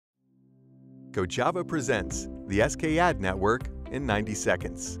Kochava presents the SKAdNetwork in 90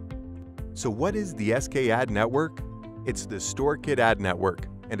 seconds. So what is the SKAdNetwork? It's the StoreKit ad network,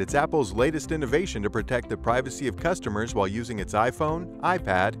 and it's Apple's latest innovation to protect the privacy of customers while using its iPhone,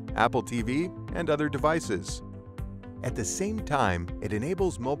 iPad, Apple TV, and other devices. At the same time, it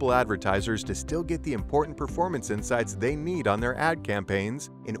enables mobile advertisers to still get the important performance insights they need on their ad campaigns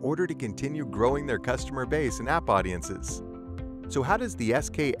in order to continue growing their customer base and app audiences. So how does the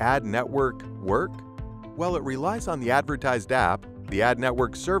SKAdNetwork work? Well, it relies on the advertised app, the ad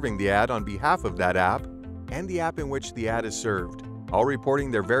network serving the ad on behalf of that app, and the app in which the ad is served, all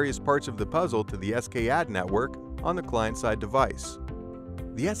reporting their various parts of the puzzle to the SKAdNetwork on the client-side device.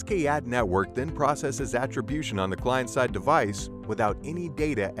 The SKAdNetwork then processes attribution on the client-side device without any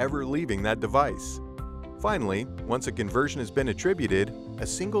data ever leaving that device. Finally, once a conversion has been attributed, a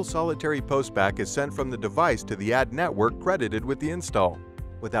single solitary postback is sent from the device to the ad network credited with the install,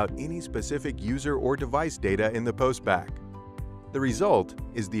 without any specific user or device data in the postback. The result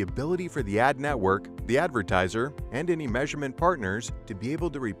is the ability for the ad network, the advertiser, and any measurement partners to be able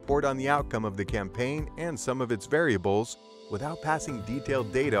to report on the outcome of the campaign and some of its variables without passing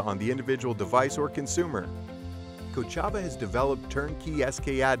detailed data on the individual device or consumer. Kochava has developed turnkey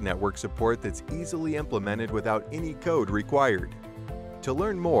SKAdNetwork support that's easily implemented without any code required. To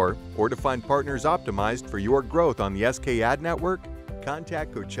learn more or to find partners optimized for your growth on the SKAdNetwork,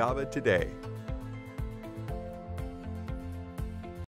 contact Kochava today.